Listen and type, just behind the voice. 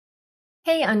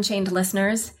Hey, Unchained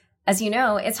listeners. As you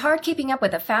know, it's hard keeping up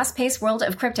with the fast-paced world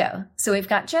of crypto, so we've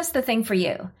got just the thing for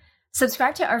you.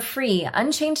 Subscribe to our free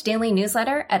Unchained daily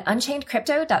newsletter at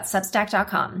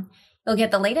unchainedcrypto.substack.com. You'll get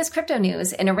the latest crypto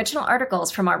news and original articles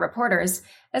from our reporters,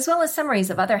 as well as summaries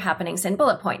of other happenings and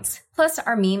bullet points, plus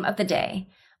our meme of the day,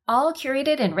 all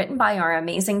curated and written by our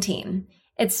amazing team.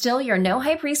 It's still your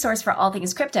no-hype resource for all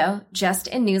things crypto, just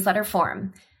in newsletter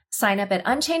form. Sign up at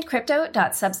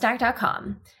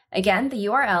unchainedcrypto.substack.com. Again, the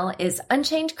URL is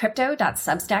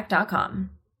unchainedcrypto.substack.com.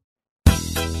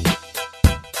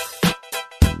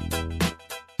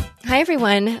 Hi,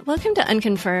 everyone. Welcome to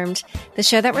Unconfirmed, the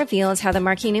show that reveals how the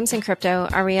marquee names in crypto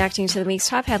are reacting to the week's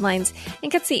top headlines and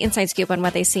gets the inside scoop on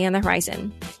what they see on the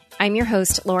horizon. I'm your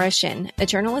host, Laura Shin, a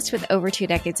journalist with over 2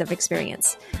 decades of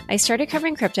experience. I started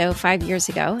covering crypto 5 years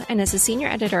ago, and as a senior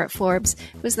editor at Forbes,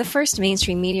 was the first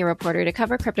mainstream media reporter to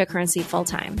cover cryptocurrency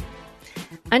full-time.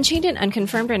 Unchained and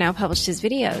Unconfirmed are now published as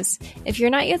videos. If you're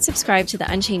not yet subscribed to the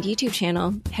Unchained YouTube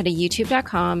channel, head to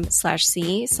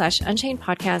youtube.com/c/Unchained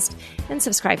podcast and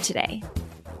subscribe today.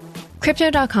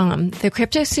 Crypto.com, the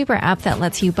crypto super app that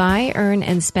lets you buy, earn,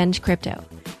 and spend crypto.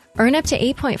 Earn up to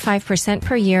 8.5%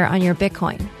 per year on your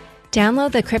Bitcoin.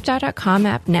 Download the Crypto.com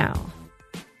app now.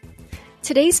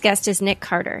 Today's guest is Nick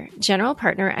Carter, general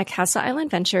partner at Castle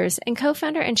Island Ventures and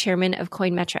co-founder and chairman of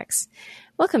Coinmetrics.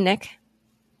 Welcome, Nick.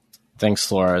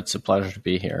 Thanks, Laura. It's a pleasure to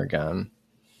be here again.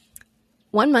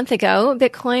 1 month ago,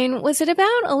 Bitcoin was at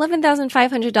about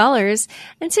 $11,500,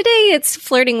 and today it's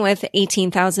flirting with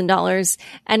 $18,000,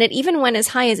 and it even went as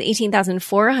high as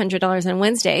 $18,400 on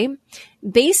Wednesday.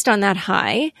 Based on that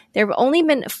high, there have only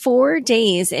been 4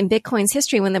 days in Bitcoin's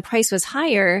history when the price was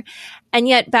higher, and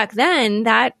yet back then,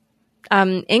 that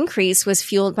increase was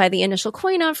fueled by the initial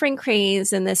coin offering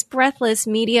craze and this breathless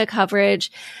media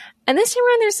coverage. And this time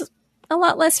around, there's a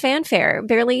lot less fanfare.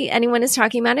 Barely anyone is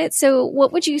talking about it. So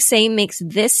what would you say makes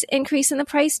this increase in the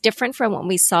price different from what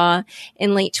we saw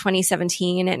in late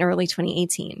 2017 and early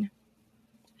 2018?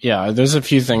 Yeah, there's a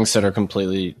few things that are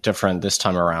completely different this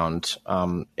time around.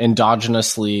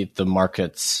 Endogenously,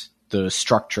 the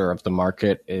structure of the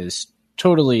market is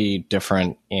totally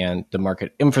different, and the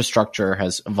market infrastructure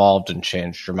has evolved and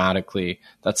changed dramatically.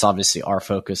 That's obviously our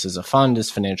focus as a fund, is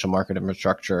financial market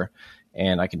infrastructure.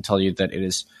 And I can tell you that it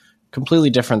is completely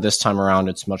different this time around.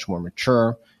 It's much more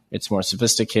mature. It's more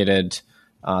sophisticated.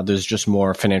 There's just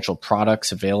more financial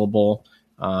products available.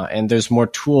 And there's more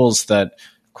tools that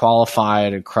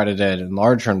qualified, accredited, and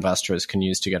larger investors can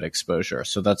use to get exposure.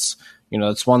 So that's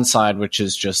one side, which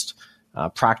is just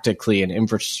practically and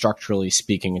infrastructurally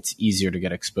speaking, it's easier to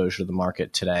get exposure to the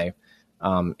market today.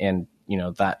 And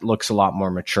that looks a lot more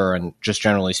mature. And just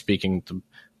generally speaking, the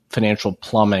financial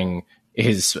plumbing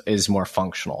is more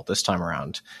functional this time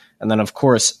around. And then, of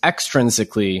course,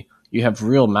 extrinsically, you have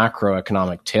real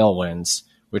macroeconomic tailwinds,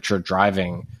 which are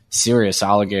driving serious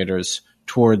allocators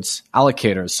towards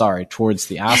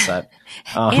the asset.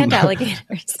 And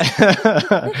alligators.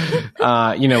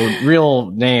 Real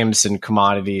names in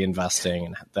commodity investing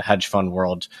and the hedge fund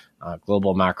world,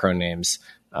 global macro names,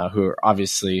 who are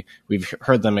obviously, we've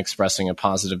heard them expressing a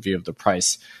positive view of the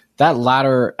price. That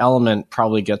latter element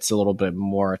probably gets a little bit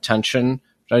more attention.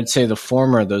 But I'd say the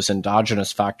former, those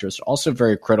endogenous factors, are also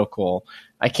very critical.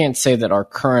 I can't say that our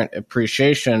current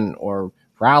appreciation or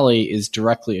rally is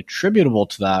directly attributable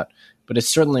to that, but it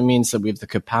certainly means that we have the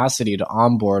capacity to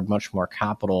onboard much more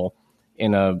capital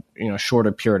in a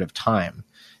shorter period of time.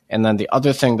 And then the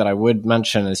other thing that I would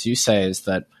mention, as you say, is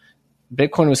that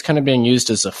Bitcoin was kind of being used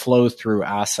as a flow-through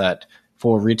asset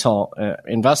for retail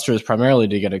investors, primarily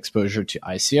to get exposure to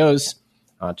ICOs,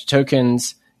 to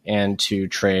tokens, and to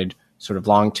trade sort of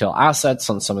long-tail assets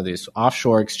on some of these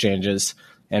offshore exchanges.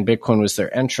 And Bitcoin was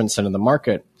their entrance into the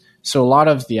market. So a lot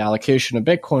of the allocation of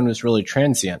Bitcoin was really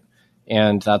transient.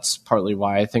 And that's partly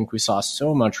why I think we saw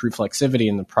so much reflexivity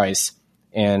in the price,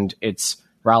 and its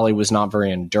rally was not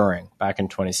very enduring back in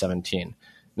 2017.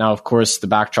 Now, of course, the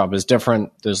backdrop is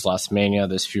different. There's less mania.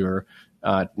 There's fewer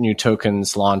new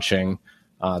tokens launching.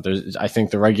 I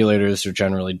think the regulators are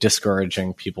generally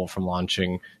discouraging people from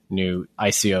launching new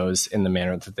ICOs in the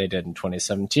manner that they did in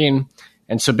 2017.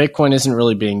 And so Bitcoin isn't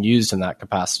really being used in that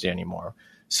capacity anymore.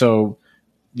 So,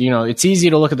 it's easy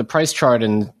to look at the price chart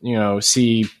and,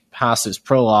 see past its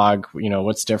prologue,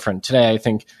 what's different today. I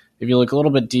think if you look a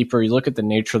little bit deeper, you look at the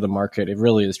nature of the market, it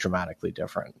really is dramatically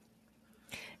different.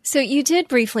 So you did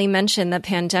briefly mention the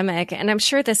pandemic, and I'm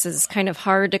sure this is kind of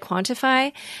hard to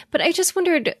quantify, but I just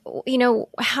wondered,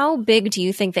 how big do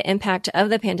you think the impact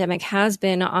of the pandemic has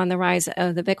been on the rise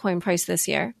of the Bitcoin price this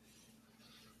year?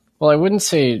 Well, I wouldn't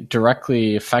say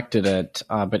directly affected it,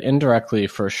 but indirectly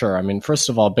for sure. I mean, first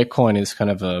of all, Bitcoin is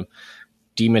kind of a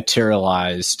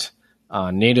dematerialized,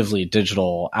 natively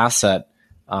digital asset,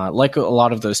 like a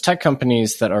lot of those tech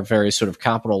companies that are very sort of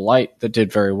capital light that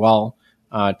did very well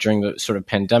during the sort of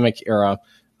pandemic era.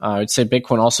 I would say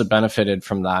Bitcoin also benefited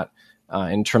from that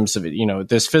in terms of,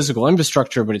 there's physical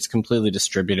infrastructure, but it's completely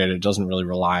distributed. It doesn't really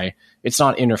rely, it's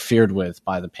not interfered with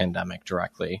by the pandemic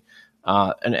directly.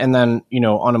 And then,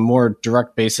 on a more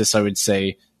direct basis, I would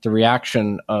say the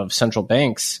reaction of central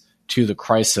banks to the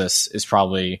crisis is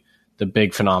probably the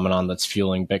big phenomenon that's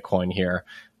fueling Bitcoin here.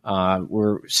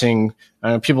 We're seeing,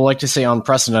 people like to say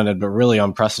unprecedented, but really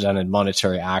unprecedented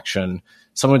monetary action.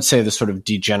 Some would say the sort of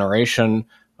degeneration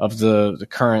of the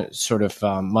current sort of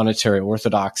monetary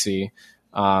orthodoxy.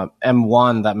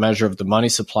 M1, that measure of the money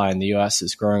supply in the US,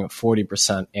 is growing at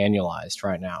 40% annualized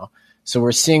right now. So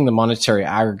we're seeing the monetary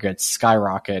aggregates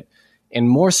skyrocket. And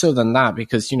more so than that,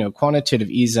 because, quantitative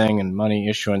easing and money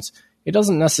issuance, it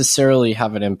doesn't necessarily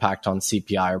have an impact on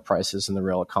CPI or prices in the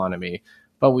real economy.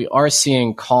 But we are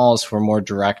seeing calls for more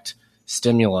direct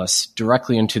stimulus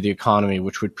directly into the economy,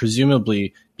 which would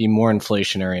presumably be more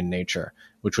inflationary in nature,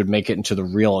 which would make it into the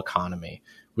real economy,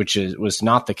 which was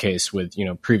not the case with,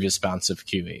 previous bouts of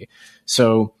QE.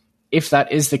 So if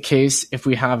that is the case, if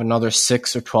we have another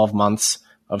 6 or 12 months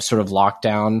of sort of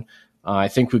lockdown, I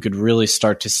think we could really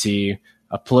start to see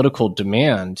a political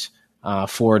demand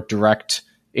for direct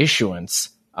issuance,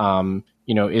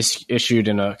 is issued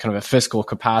in a kind of a fiscal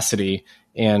capacity.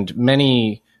 And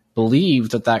many believe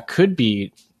that could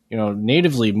be,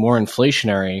 natively more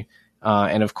inflationary.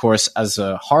 And of course, as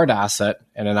a hard asset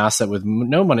and an asset with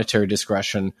no monetary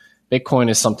discretion, Bitcoin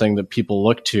is something that people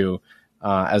look to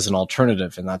as an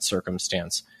alternative in that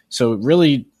circumstance. So it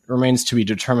really remains to be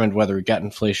determined whether we get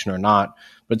inflation or not.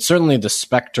 But certainly the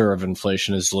specter of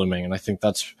inflation is looming. And I think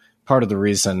that's part of the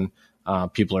reason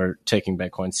people are taking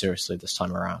Bitcoin seriously this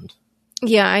time around.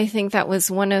 Yeah, I think that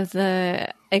was one of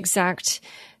the exact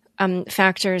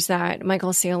factors that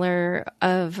Michael Saylor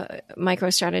of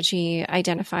MicroStrategy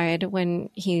identified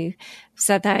when he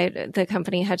said that the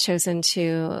company had chosen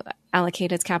to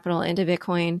allocate its capital into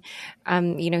Bitcoin.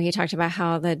 He talked about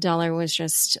how the dollar was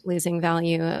just losing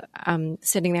value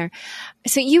sitting there.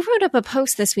 So you wrote up a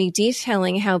post this week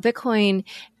detailing how Bitcoin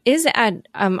is at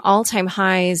all-time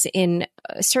highs in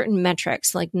certain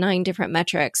metrics, like 9 different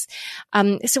metrics.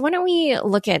 So why don't we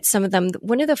look at some of them?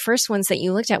 One of the first ones that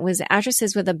you looked at was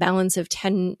addresses with a balance of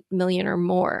 10 million or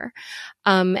more.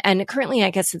 And currently, I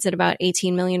guess it's at about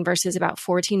 18 million versus about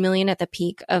 14 million at the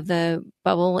peak of the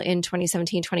bubble in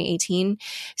 2017, 2018.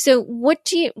 So what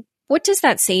does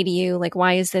that say to you? Like,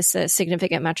 why is this a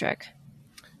significant metric?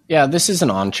 Yeah, this is an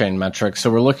on-chain metric.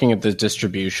 So we're looking at the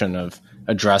distribution of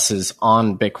addresses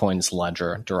on Bitcoin's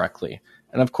ledger directly.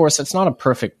 And of course, it's not a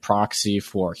perfect proxy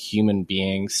for human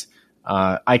beings.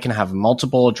 I can have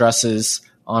multiple addresses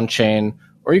on chain,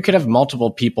 or you could have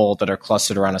multiple people that are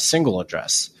clustered around a single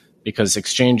address, because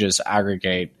exchanges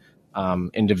aggregate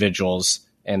individuals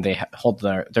and they hold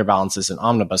their balances in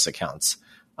omnibus accounts.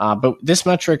 But this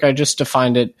metric, I just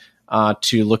defined it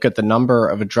to look at the number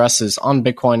of addresses on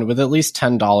Bitcoin with at least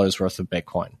 $10 worth of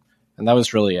Bitcoin. And that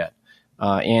was really it.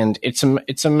 And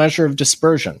it's a measure of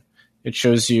dispersion. It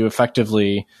shows you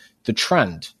effectively the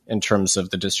trend in terms of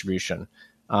the distribution.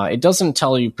 It doesn't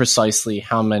tell you precisely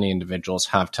how many individuals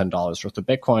have $10 worth of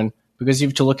Bitcoin, because you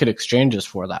have to look at exchanges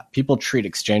for that. People treat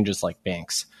exchanges like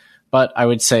banks. But I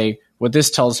would say what this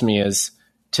tells me is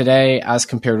today, as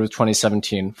compared with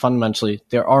 2017, fundamentally,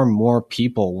 there are more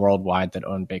people worldwide that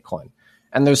own Bitcoin.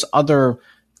 And there's other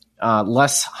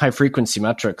less high-frequency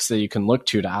metrics that you can look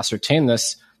to ascertain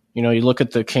this. You look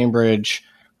at the Cambridge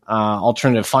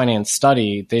Alternative Finance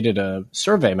study. They did a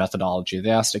survey methodology. They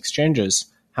asked exchanges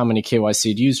how many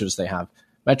KYC'd users they have.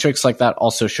 Metrics like that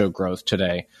also show growth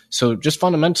today. So just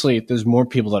fundamentally, there's more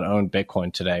people that own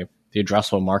Bitcoin today. The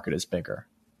addressable market is bigger.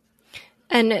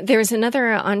 And there's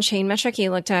another on-chain metric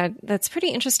you looked at that's pretty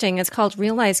interesting. It's called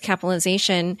realized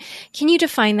capitalization. Can you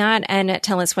define that and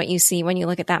tell us what you see when you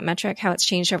look at that metric, how it's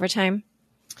changed over time?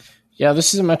 Yeah,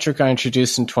 this is a metric I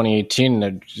introduced in 2018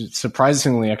 and it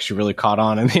surprisingly actually really caught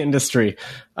on in the industry.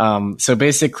 So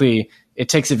basically, it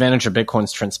takes advantage of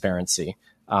Bitcoin's transparency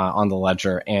on the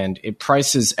ledger, and it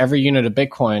prices every unit of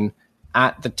Bitcoin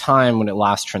at the time when it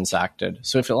last transacted.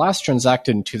 So if it last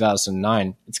transacted in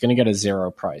 2009, it's going to get a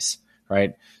zero price,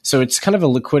 right? So it's kind of a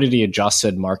liquidity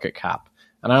adjusted market cap.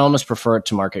 And I almost prefer it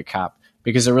to market cap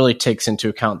because it really takes into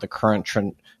account the current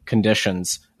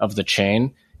conditions of the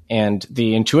chain. And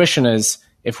the intuition is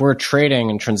if we're trading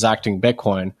and transacting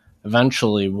Bitcoin,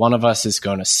 eventually one of us is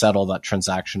going to settle that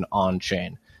transaction on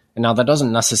chain. And now that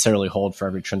doesn't necessarily hold for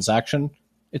every transaction.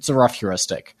 It's a rough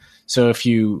heuristic. So if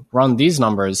you run these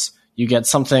numbers, you get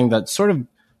something that sort of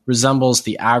resembles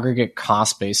the aggregate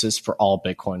cost basis for all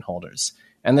Bitcoin holders.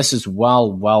 And this is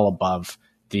well above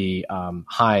the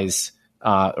highs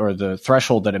or the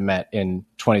threshold that it met in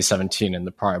 2017 in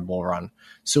the prior bull run.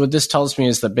 So what this tells me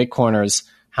is that Bitcoiners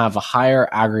have a higher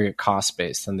aggregate cost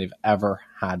base than they've ever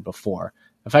had before.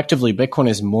 Effectively, Bitcoin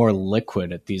is more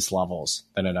liquid at these levels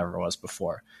than it ever was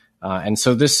before. And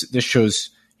so this shows,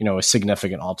 a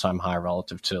significant all-time high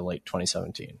relative to late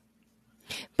 2017.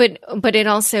 But it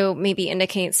also maybe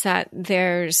indicates that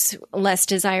there's less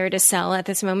desire to sell at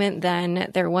this moment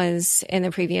than there was in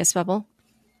the previous bubble?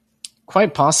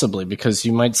 Quite possibly, because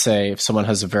you might say if someone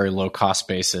has a very low cost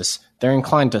basis, they're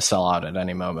inclined to sell out at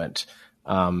any moment.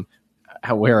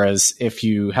 Whereas if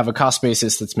you have a cost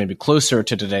basis that's maybe closer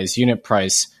to today's unit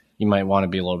price, you might want to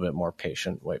be a little bit more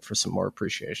patient, wait for some more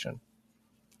appreciation.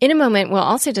 In a moment, we'll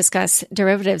also discuss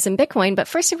derivatives in Bitcoin, but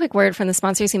first a quick word from the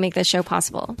sponsors who make this show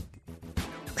possible.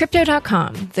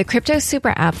 Crypto.com, the crypto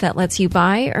super app that lets you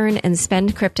buy, earn, and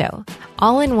spend crypto,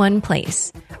 all in one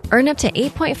place. Earn up to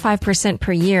 8.5%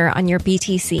 per year on your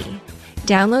BTC.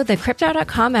 Download the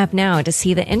Crypto.com app now to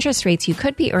see the interest rates you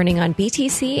could be earning on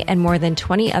BTC and more than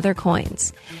 20 other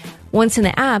coins. Once in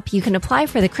the app, you can apply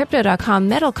for the Crypto.com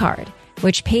Metal Card,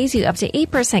 which pays you up to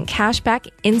 8% cash back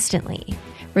instantly.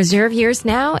 Reserve yours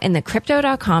now in the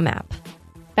Crypto.com app.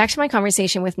 Back to my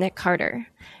conversation with Nick Carter.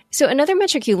 So another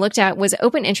metric you looked at was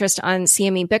open interest on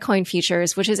CME Bitcoin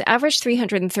futures, which has averaged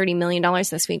 $330 million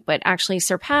this week, but actually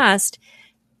surpassed,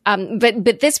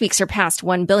 but this week surpassed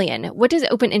 1 billion. What does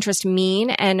open interest mean,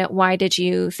 and why did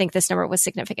you think this number was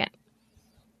significant?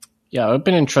 Yeah,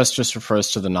 open interest just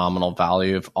refers to the nominal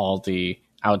value of all the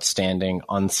outstanding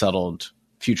unsettled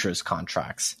futures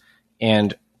contracts.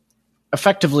 And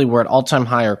effectively, we're at all-time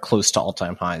high or close to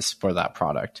all-time highs for that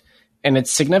product. And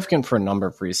it's significant for a number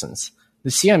of reasons. The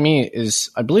CME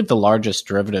is, I believe, the largest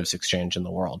derivatives exchange in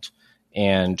the world,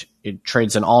 and it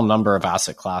trades in all number of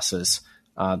asset classes.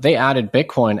 They added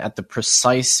Bitcoin at the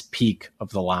precise peak of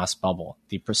the last bubble,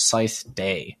 the precise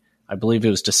day. I believe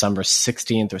it was December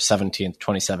 16th or 17th,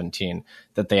 2017,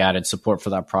 that they added support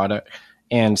for that product.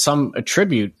 And some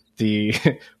attribute the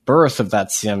birth of that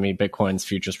CME Bitcoin's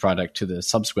futures product to the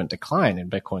subsequent decline in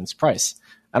Bitcoin's price.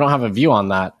 I don't have a view on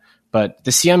that, but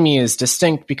the CME is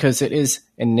distinct because it is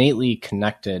innately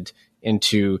connected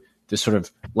into the sort of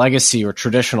legacy or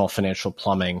traditional financial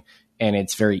plumbing, and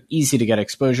it's very easy to get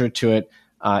exposure to it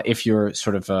if you're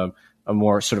sort of a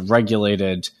more sort of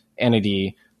regulated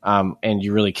entity and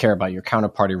you really care about your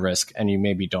counterparty risk, and you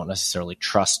maybe don't necessarily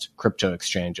trust crypto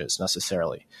exchanges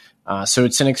necessarily. So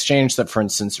it's an exchange that, for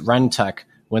instance, Rentech,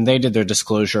 when they did their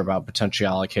disclosure about potentially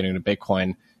allocating to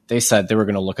Bitcoin, they said they were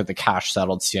going to look at the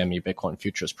cash-settled CME Bitcoin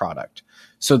futures product.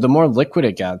 So the more liquid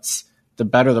it gets, the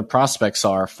better the prospects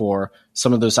are for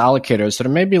some of those allocators that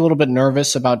are maybe a little bit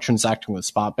nervous about transacting with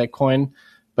spot Bitcoin,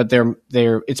 but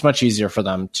it's much easier for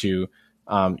them to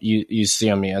use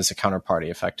CME as a counterparty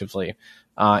effectively.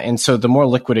 And so the more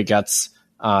liquid it gets,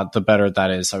 the better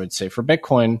that is, I would say, for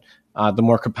Bitcoin, the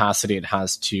more capacity it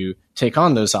has to take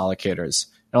on those allocators.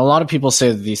 Now, a lot of people say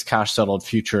that these cash-settled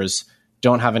futures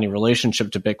don't have any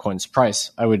relationship to Bitcoin's price.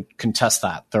 I would contest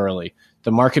that thoroughly.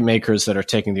 The market makers that are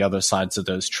taking the other sides of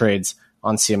those trades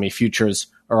on CME futures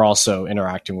are also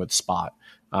interacting with spot.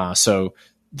 So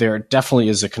there definitely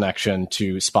is a connection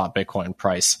to spot Bitcoin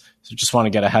price. So just want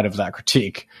to get ahead of that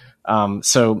critique.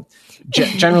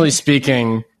 Generally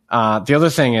speaking, the other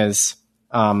thing is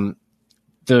CME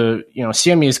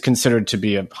is considered to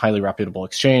be a highly reputable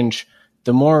exchange.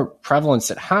 The more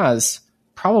prevalence it has,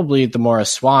 probably the more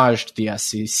assuaged the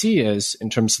SEC is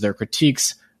in terms of their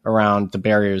critiques around the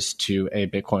barriers to a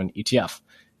Bitcoin ETF.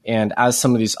 And as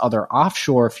some of these other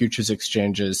offshore futures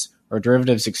exchanges or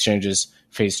derivatives exchanges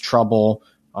face trouble,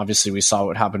 obviously we saw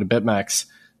what happened to BitMEX,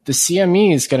 the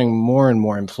CME is getting more and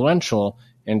more influential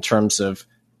in terms of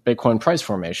Bitcoin price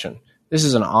formation. This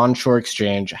is an onshore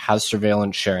exchange, it has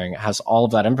surveillance sharing, it has all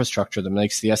of that infrastructure that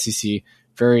makes the SEC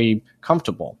very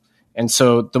comfortable. And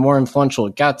so the more influential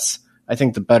it gets, I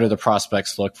think the better the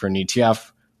prospects look for an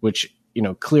ETF, which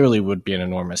clearly would be an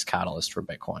enormous catalyst for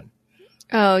Bitcoin.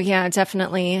 Oh, yeah,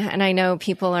 definitely. And I know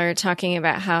people are talking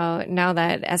about how now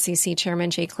that SEC Chairman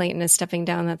Jay Clayton is stepping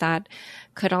down, that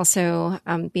could also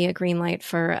be a green light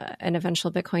for an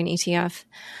eventual Bitcoin ETF.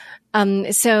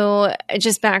 So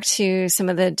just back to some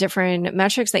of the different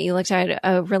metrics that you looked at,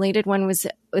 a related one was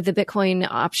the Bitcoin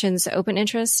options open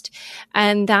interest.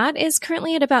 And that is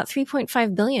currently at about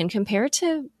 3.5 billion compared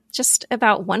to just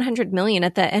about 100 million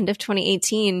at the end of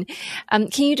 2018. Can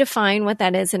you define what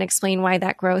that is and explain why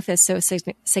that growth is so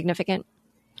significant?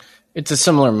 It's a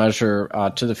similar measure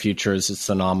to the futures. It's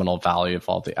the nominal value of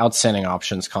all the outstanding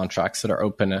options contracts that are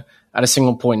open at a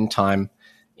single point in time.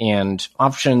 And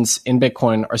options in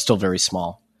Bitcoin are still very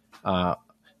small,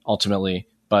 ultimately.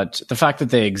 But the fact that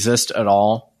they exist at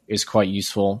all is quite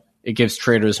useful. It gives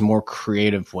traders more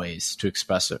creative ways to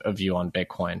express a view on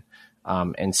Bitcoin.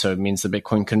 And so it means that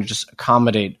Bitcoin can just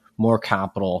accommodate more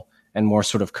capital and more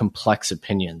sort of complex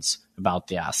opinions about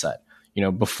the asset.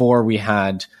 Before we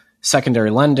had secondary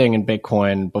lending in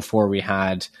Bitcoin, before we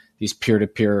had these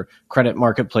peer-to-peer credit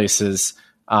marketplaces,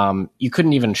 you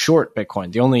couldn't even short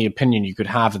Bitcoin. The only opinion you could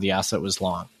have of the asset was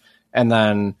long. And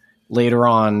then later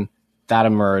on, that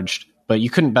emerged, but you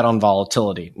couldn't bet on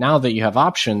volatility. Now that you have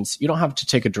options, you don't have to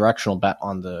take a directional bet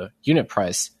on the unit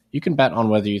price. You can bet on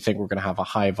whether you think we're going to have a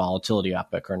high volatility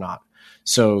epoch or not.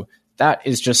 So that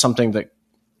is just something that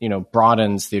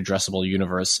broadens the addressable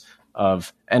universe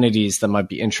of entities that might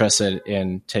be interested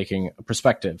in taking a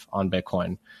perspective on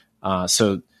Bitcoin.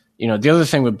 So the other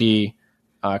thing would be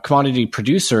commodity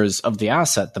producers of the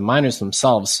asset, the miners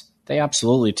themselves, they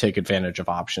absolutely take advantage of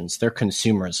options. They're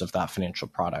consumers of that financial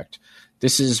product.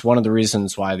 This is one of the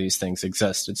reasons why these things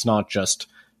exist. It's not just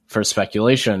for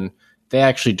speculation. They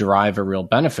actually derive a real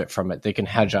benefit from it. They can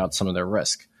hedge out some of their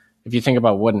risk. If you think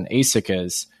about what an ASIC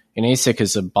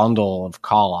is a bundle of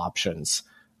call options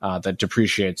that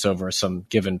depreciates over some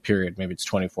given period. Maybe it's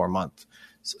 24 months.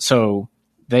 So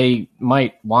they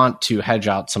might want to hedge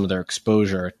out some of their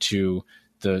exposure to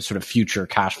the sort of future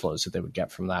cash flows that they would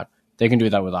get from that. They can do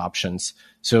that with options.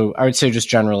 So I would say just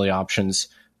generally options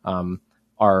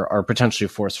are potentially a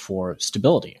force for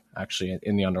stability, actually,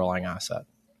 in the underlying asset.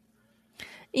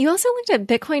 You also looked at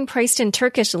Bitcoin priced in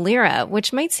Turkish lira,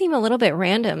 which might seem a little bit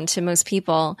random to most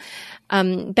people.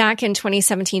 Back in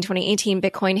 2017, 2018,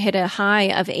 Bitcoin hit a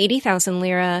high of 80,000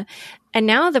 lira. And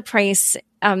now the price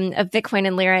of Bitcoin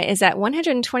in lira is at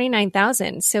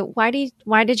 129,000. So why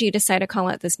did you decide to call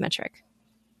out this metric?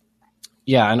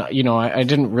 Yeah, and I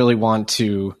didn't really want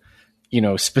to,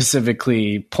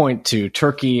 specifically point to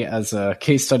Turkey as a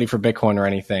case study for Bitcoin or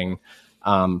anything,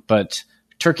 but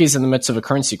Turkey's in the midst of a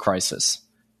currency crisis.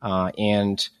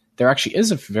 And there actually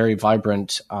is a very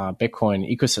vibrant Bitcoin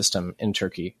ecosystem in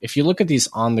Turkey. If you look at these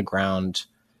on-the-ground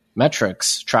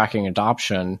metrics tracking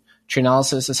adoption,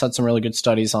 Chainalysis has had some really good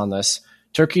studies on this.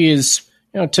 Turkey is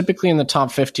typically in the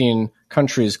top 15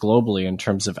 countries globally in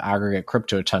terms of aggregate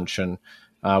crypto attention,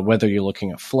 whether you're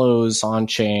looking at flows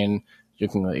on-chain, you're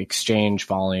looking at exchange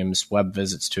volumes, web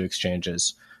visits to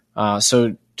exchanges.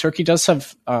 So Turkey does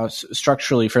have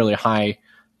structurally fairly high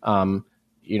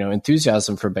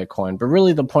enthusiasm for Bitcoin. But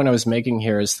really the point I was making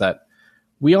here is that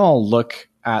we all look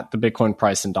at the Bitcoin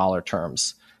price in dollar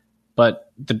terms,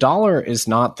 but the dollar is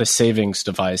not the savings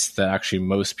device that actually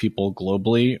most people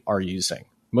globally are using.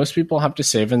 Most people have to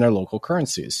save in their local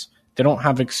currencies. They don't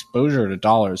have exposure to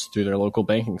dollars through their local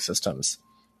banking systems.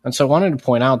 And so I wanted to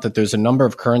point out that there's a number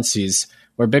of currencies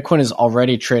where Bitcoin is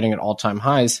already trading at all-time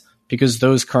highs because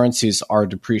those currencies are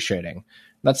depreciating.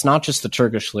 That's not just the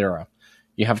Turkish lira.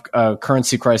 You have a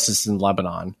currency crisis in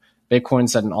Lebanon.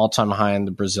 Bitcoin's at an all-time high in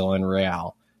the Brazilian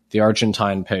real, the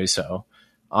Argentine peso,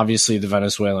 obviously the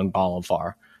Venezuelan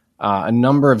bolivar. A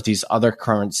number of these other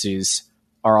currencies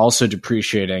are also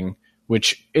depreciating,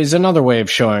 which is another way of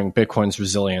showing Bitcoin's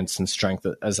resilience and strength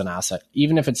as an asset.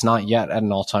 Even if it's not yet at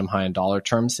an all-time high in dollar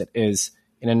terms, it is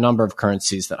in a number of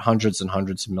currencies that hundreds and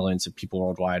hundreds of millions of people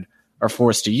worldwide are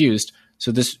forced to use.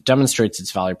 So this demonstrates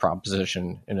its value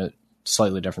proposition in a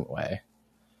slightly different way.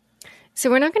 So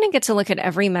we're not going to get to look at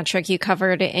every metric you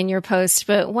covered in your post,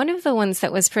 but one of the ones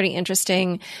that was pretty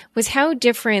interesting was how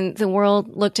different the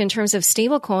world looked in terms of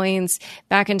stablecoins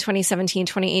back in 2017,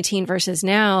 2018 versus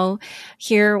now.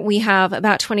 Here we have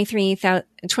about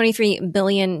 $23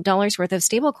 billion worth of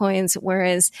stablecoins,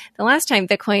 whereas the last time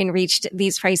Bitcoin reached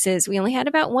these prices, we only had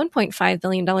about $1.5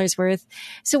 billion worth.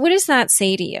 So what does that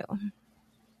say to you?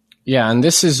 Yeah, and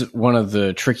this is one of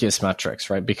the trickiest metrics,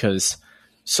 right? Because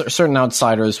certain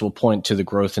outsiders will point to the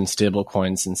growth in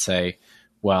stablecoins and say,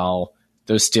 well,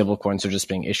 those stablecoins are just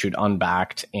being issued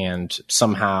unbacked and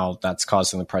somehow that's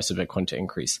causing the price of Bitcoin to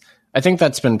increase. I think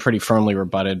that's been pretty firmly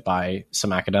rebutted by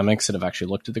some academics that have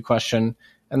actually looked at the question,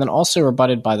 and then also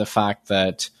rebutted by the fact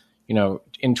that, in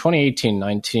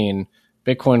 2018-19,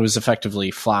 Bitcoin was effectively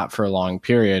flat for a long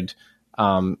period,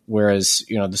 whereas,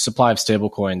 the supply of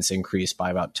stablecoins increased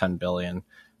by about 10 billion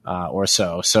or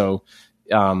so. So,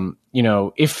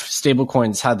 if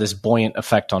stablecoins had this buoyant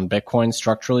effect on Bitcoin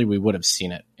structurally, we would have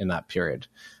seen it in that period.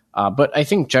 But I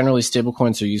think generally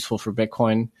stablecoins are useful for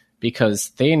Bitcoin because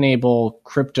they enable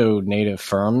crypto native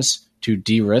firms to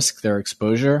de-risk their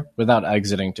exposure without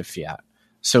exiting to fiat.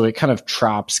 So it kind of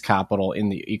traps capital in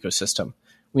the ecosystem.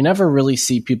 We never really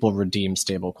see people redeem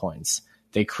stablecoins.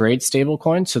 They create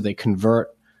stablecoins, so they convert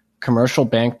commercial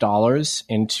bank dollars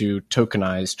into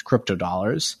tokenized crypto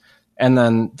dollars, and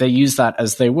then they use that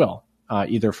as they will,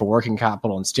 either for working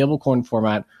capital in stablecoin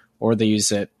format, or they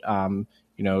use it,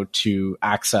 to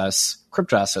access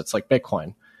crypto assets like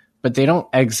Bitcoin. But they don't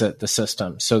exit the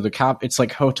system. So it's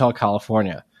like Hotel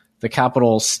California. The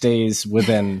capital stays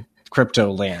within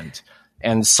crypto land.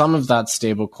 And some of that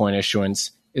stablecoin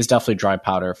issuance is definitely dry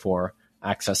powder for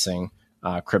accessing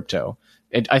crypto.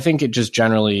 I think it just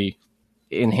generally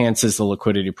enhances the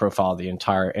liquidity profile of the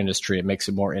entire industry. It makes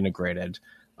it more integrated.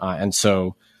 And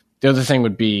so the other thing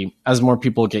would be, as more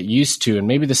people get used to, and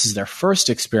maybe this is their first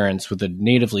experience with a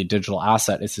natively digital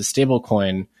asset, it's a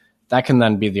stablecoin, that can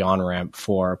then be the on-ramp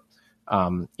for,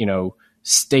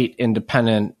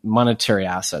 state-independent monetary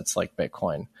assets like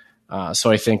Bitcoin.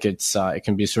 So I think it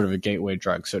can be sort of a gateway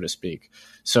drug, so to speak.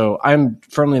 So I'm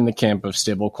firmly in the camp of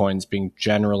stablecoins being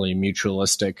generally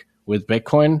mutualistic with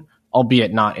Bitcoin,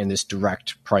 albeit not in this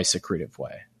direct price accretive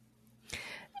way.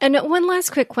 And one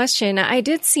last quick question. I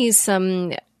did see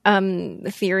some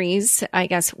theories, I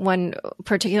guess one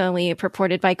particularly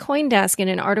purported by CoinDesk in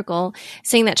an article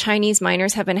saying that Chinese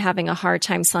miners have been having a hard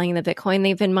time selling the Bitcoin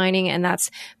they've been mining, and that's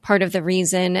part of the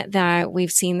reason that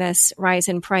we've seen this rise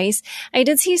in price. I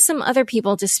did see some other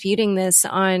people disputing this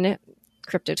on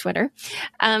crypto Twitter.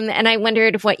 And I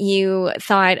wondered what you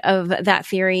thought of that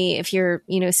theory, if you're,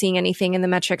 seeing anything in the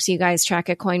metrics you guys track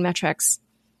at Coinmetrics.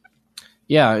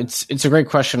 Yeah, it's a great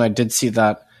question. I did see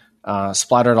that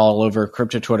splattered all over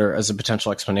crypto Twitter as a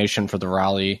potential explanation for the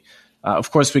rally.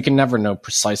 Of course, we can never know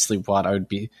precisely what. I would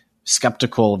be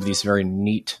skeptical of these very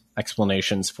neat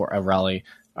explanations for a rally.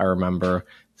 I remember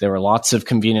there were lots of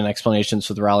convenient explanations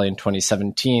for the rally in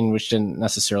 2017, which didn't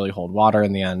necessarily hold water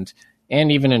in the end.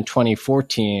 And even in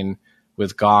 2014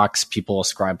 with Gox, people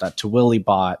ascribe that to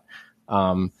Willybot.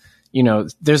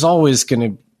 There's always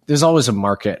a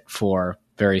market for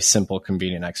very simple,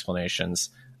 convenient explanations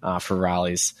for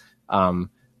rallies.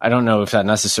 I don't know if that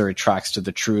necessarily tracks to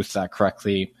the truth that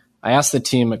correctly. I asked the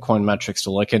team at Coinmetrics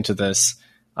to look into this.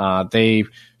 They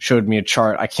showed me a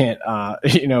chart. I can't,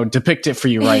 depict it for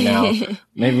you right now.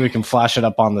 Maybe we can flash it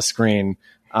up on the screen.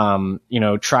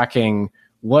 Tracking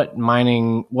what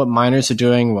miners are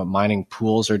doing, what mining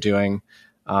pools are doing.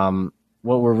 What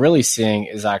we're really seeing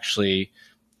is actually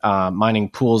mining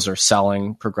pools are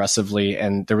selling progressively,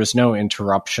 and there was no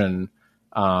interruption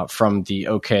from the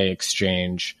OK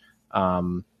exchange,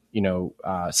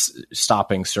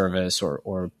 stopping service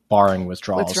or barring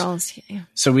withdrawals. Yeah.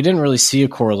 So we didn't really see a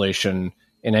correlation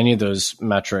in any of those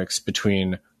metrics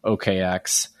between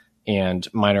OKX and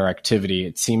miner activity.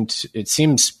 It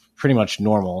seems pretty much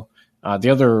normal.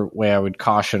 The other way I would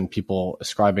caution people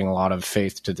ascribing a lot of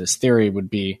faith to this theory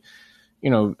would be,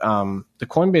 the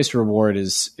Coinbase reward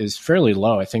is fairly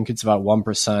low. I think it's about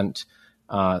 1%,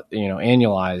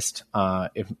 annualized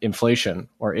inflation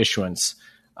or issuance.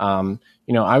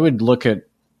 I would look at,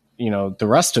 the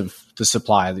rest of the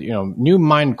supply. New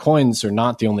mined coins are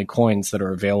not the only coins that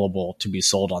are available to be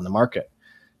sold on the market.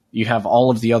 You have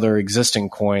all of the other existing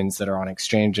coins that are on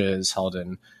exchanges, held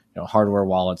in hardware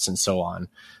wallets and so on.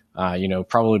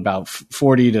 Probably about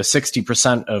 40 to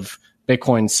 60% of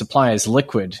Bitcoin's supply is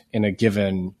liquid in a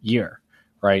given year,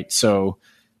 right? So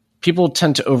people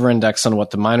tend to over-index on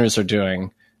what the miners are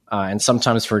doing and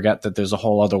sometimes forget that there's a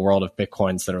whole other world of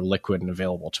Bitcoins that are liquid and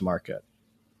available to market.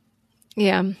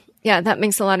 Yeah, that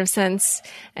makes a lot of sense.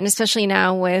 And especially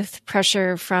now with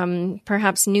pressure from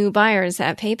perhaps new buyers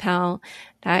at PayPal,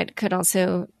 that could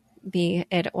also be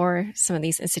it, or some of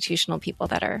these institutional people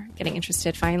that are getting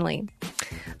interested finally.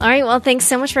 All right. Well, thanks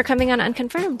so much for coming on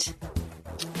Unconfirmed.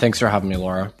 Thanks for having me,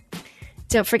 Laura.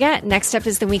 Don't forget, next up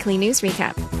is the weekly news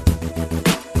recap.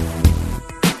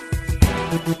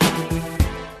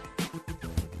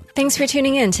 Thanks for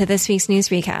tuning in to this week's news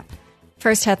recap.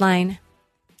 First headline: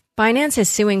 Binance is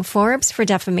suing Forbes for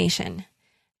defamation.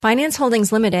 Binance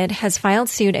Holdings Limited has filed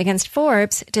suit against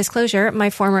Forbes, Disclosure, my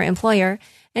former employer,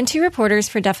 and 2 reporters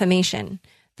for defamation.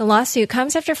 The lawsuit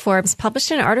comes after Forbes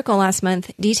published an article last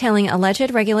month detailing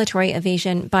alleged regulatory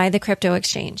evasion by the crypto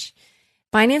exchange.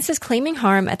 Binance is claiming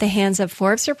harm at the hands of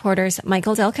Forbes reporters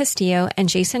Michael Del Castillo and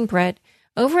Jason Britt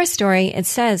over a story it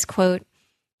says, quote,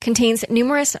 contains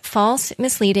numerous false,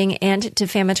 misleading, and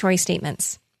defamatory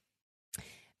statements.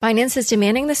 Binance is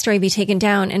demanding the story be taken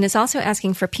down and is also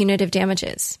asking for punitive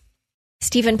damages.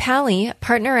 Stephen Pally,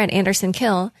 partner at Anderson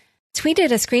Kill,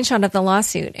 tweeted a screenshot of the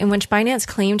lawsuit in which Binance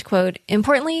claimed, quote,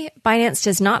 importantly, Binance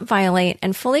does not violate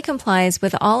and fully complies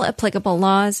with all applicable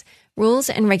laws, rules,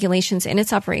 and regulations in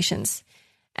its operations.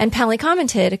 And Pally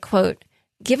commented, quote,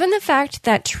 "Given the fact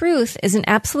that truth is an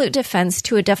absolute defense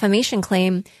to a defamation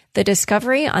claim, the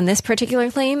discovery on this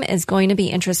particular claim is going to be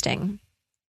interesting."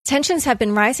 Tensions have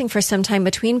been rising for some time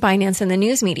between Binance and the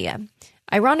news media.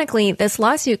 Ironically, this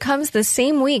lawsuit comes the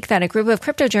same week that a group of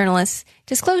crypto journalists,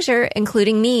 Disclosure,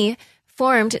 including me,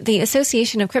 formed the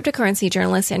Association of Cryptocurrency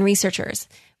Journalists and Researchers,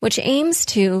 which aims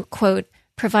to, quote,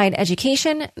 "provide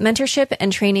education, mentorship,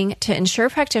 and training to ensure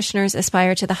practitioners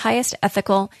aspire to the highest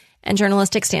ethical and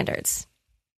journalistic standards."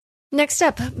 Next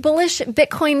up, bullish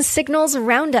Bitcoin signals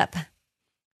roundup.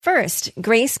 First,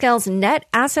 Grayscale's net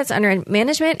assets under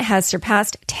management has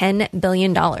surpassed $10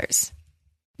 billion.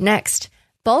 Next,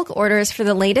 bulk orders for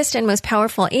the latest and most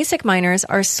powerful ASIC miners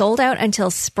are sold out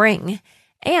until spring,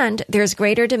 and there's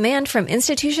greater demand from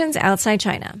institutions outside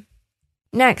China.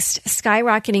 Next,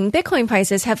 skyrocketing Bitcoin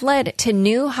prices have led to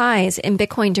new highs in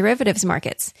Bitcoin derivatives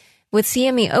markets, with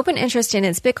CME open interest in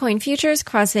its Bitcoin futures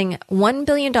crossing $1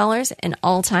 billion, an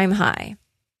all-time high.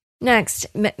 Next,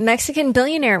 Mexican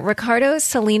billionaire Ricardo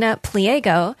Salinas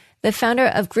Pliego, the founder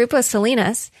of Grupo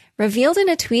Salinas, revealed in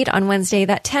a tweet on Wednesday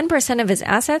that 10% of his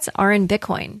assets are in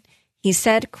Bitcoin. He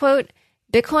said, quote,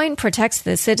 "Bitcoin protects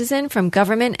the citizen from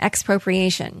government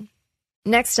expropriation."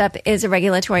 Next up is a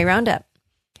regulatory roundup.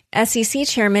 SEC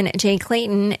Chairman Jay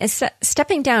Clayton is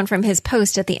stepping down from his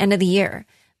post at the end of the year,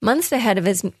 months ahead of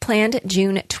his planned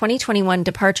June 2021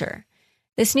 departure.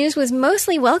 This news was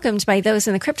mostly welcomed by those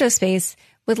in the crypto space,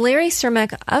 with Larry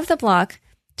Cermak of The Block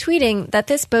tweeting that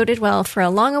this boded well for a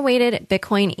long-awaited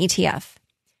Bitcoin ETF.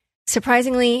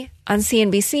 Surprisingly, on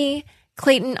CNBC,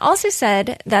 Clayton also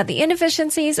said that the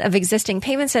inefficiencies of existing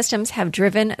payment systems have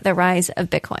driven the rise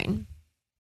of Bitcoin.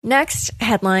 Next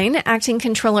headline, acting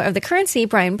controller of the currency,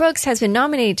 Brian Brooks, has been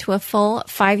nominated to a full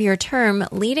 5-year term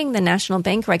leading the national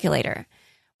bank regulator.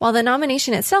 While the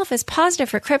nomination itself is positive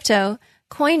for crypto,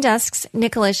 CoinDesk's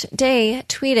Nicholas Day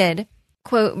tweeted,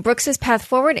 quote, "Brooks's path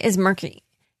forward is murky,"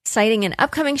 citing an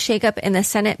upcoming shakeup in the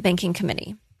Senate Banking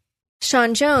Committee.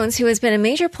 Sean Jones, who has been a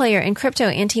major player in crypto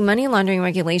anti-money laundering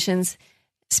regulations,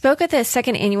 spoke at the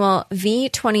second annual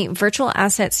V20 Virtual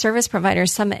Asset Service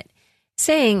Providers Summit,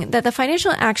 saying that the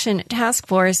Financial Action Task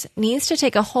Force needs to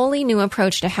take a wholly new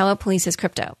approach to how it polices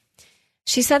crypto.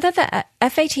 She said that the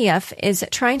FATF is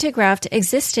trying to graft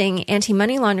existing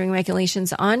anti-money laundering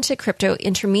regulations onto crypto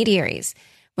intermediaries,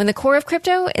 when the core of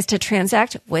crypto is to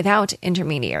transact without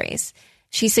intermediaries.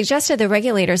 She suggested the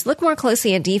regulators look more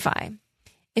closely at DeFi.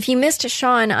 If you missed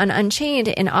Sean on Unchained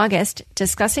in August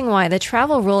discussing why the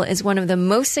travel rule is one of the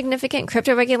most significant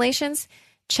crypto regulations,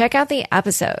 check out the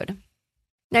episode.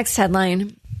 Next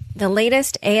headline, the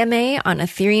latest AMA on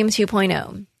Ethereum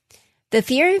 2.0. The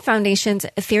Ethereum Foundation's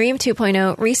Ethereum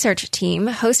 2.0 research team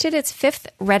hosted its 5th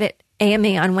Reddit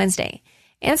AMA on Wednesday,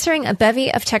 answering a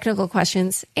bevy of technical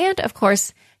questions and, of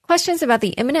course, questions about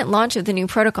the imminent launch of the new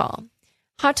protocol.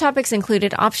 Hot topics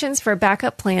included options for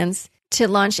backup plans to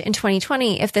launch in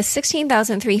 2020 if the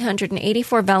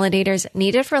 16,384 validators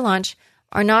needed for launch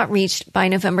are not reached by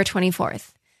November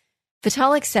 24th.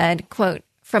 Vitalik said, quote,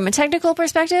 "From a technical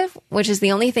perspective, which is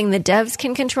the only thing the devs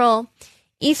can control,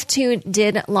 ETH2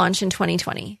 did launch in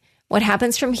 2020. What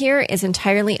happens from here is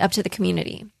entirely up to the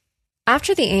community."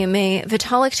 After the AMA,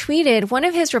 Vitalik tweeted one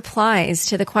of his replies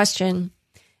to the question,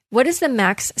 "What is the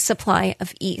max supply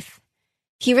of ETH?"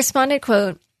 He responded,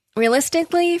 quote,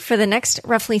 "Realistically, for the next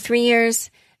roughly 3 years,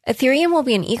 Ethereum will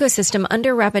be an ecosystem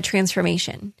under rapid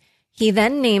transformation." He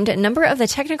then named a number of the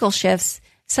technical shifts,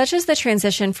 such as the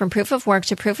transition from proof of work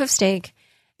to proof of stake,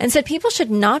 and said people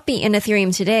should not be in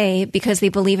Ethereum today because they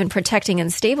believe in protecting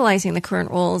and stabilizing the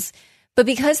current rules, but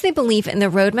because they believe in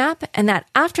the roadmap and that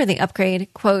after the upgrade,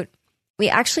 quote, "we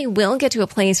actually will get to a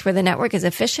place where the network is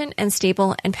efficient and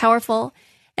stable and powerful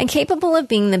and capable of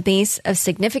being the base of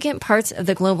significant parts of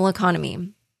the global economy."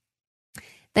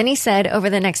 Then he said over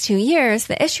the next 2 years,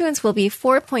 the issuance will be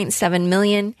 4.7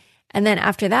 million, and then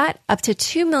after that, up to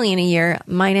 2 million a year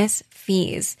minus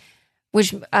fees,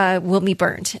 which will be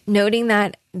burnt, noting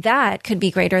that that could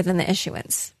be greater than the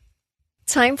issuance.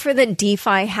 Time for the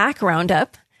DeFi hack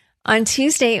roundup. On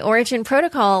Tuesday, Origin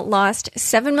Protocol lost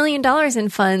 $7 million in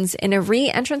funds in a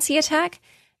re-entrancy attack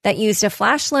that used a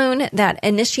flash loan that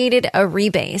initiated a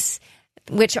rebase,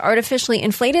 which artificially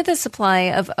inflated the supply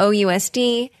of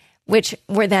OUSD, which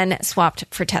were then swapped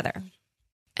for Tether.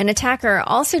 An attacker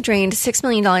also drained $6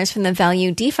 million from the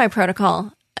Value DeFi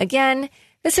protocol. Again,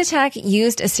 this attack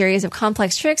used a series of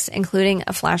complex tricks, including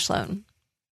a flash loan.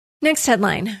 Next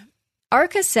headline.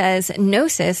 Arca says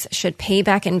Gnosis should pay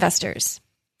back investors.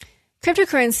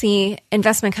 Cryptocurrency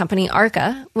investment company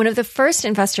Arca, one of the first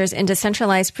investors in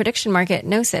decentralized prediction market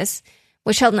Gnosis,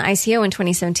 which held an ICO in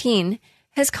 2017,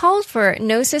 has called for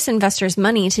Gnosis investors'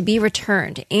 money to be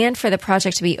returned and for the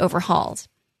project to be overhauled.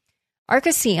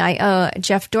 Arca CIO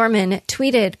Jeff Dorman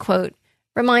tweeted, quote,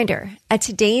 "Reminder, at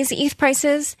today's ETH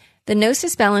prices, the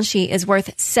Gnosis balance sheet is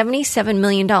worth $77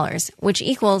 million, which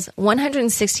equals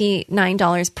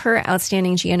 $169 per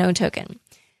outstanding GNO token.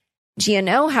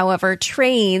 GNO, however,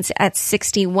 trades at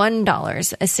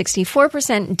 $61, a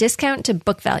 64% discount to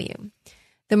book value.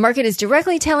 The market is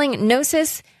directly telling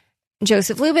Gnosis,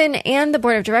 Joseph Lubin, and the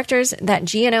board of directors that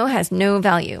GNO has no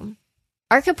value."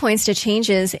 Arca points to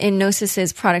changes in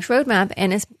Gnosis's product roadmap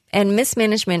and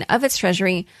mismanagement of its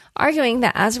treasury, arguing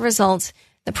that as a result,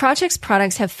 the project's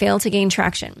products have failed to gain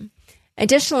traction.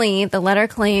 Additionally, the letter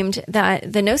claimed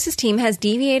that the Gnosis team has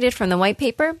deviated from the white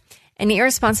paper and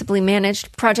irresponsibly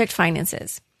managed project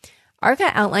finances.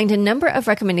 Arca outlined a number of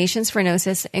recommendations for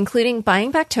Gnosis, including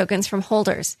buying back tokens from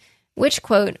holders, which,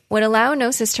 quote, would allow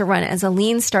Gnosis to run as a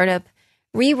lean startup,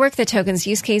 rework the token's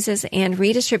use cases, and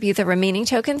redistribute the remaining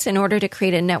tokens in order to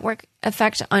create a network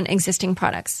effect on existing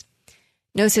products.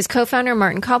 Gnosis co-founder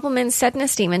Martin Koppelman said in a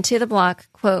statement to the block,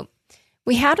 quote,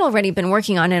 "We had already been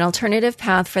working on an alternative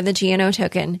path for the GNO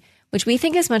token, which we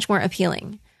think is much more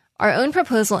appealing. Our own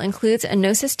proposal includes a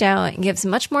Gnosis DAO and gives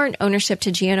much more ownership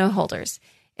to GNO holders.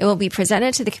 It will be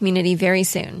presented to the community very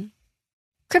soon."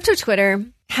 Crypto Twitter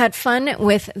had fun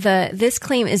with the "this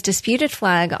claim is disputed"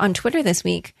 flag on Twitter this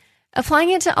week,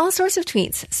 applying it to all sorts of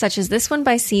tweets, such as this one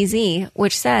by CZ,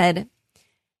 which said,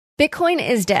 "Bitcoin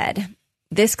is dead.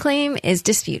 This claim is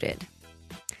disputed."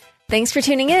 Thanks for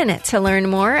tuning in. To learn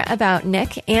more about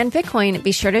Nick and Bitcoin,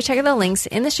 be sure to check out the links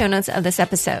in the show notes of this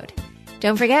episode.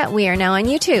 Don't forget, we are now on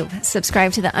YouTube.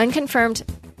 Subscribe to the Unconfirmed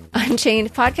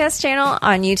Unchained podcast channel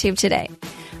on YouTube today.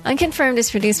 Unconfirmed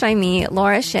is produced by me,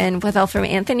 Laura Shin, with help from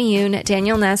Anthony Yoon,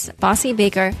 Daniel Ness, Bossy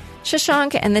Baker,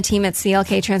 Shashank, and the team at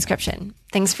CLK Transcription.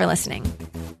 Thanks for listening.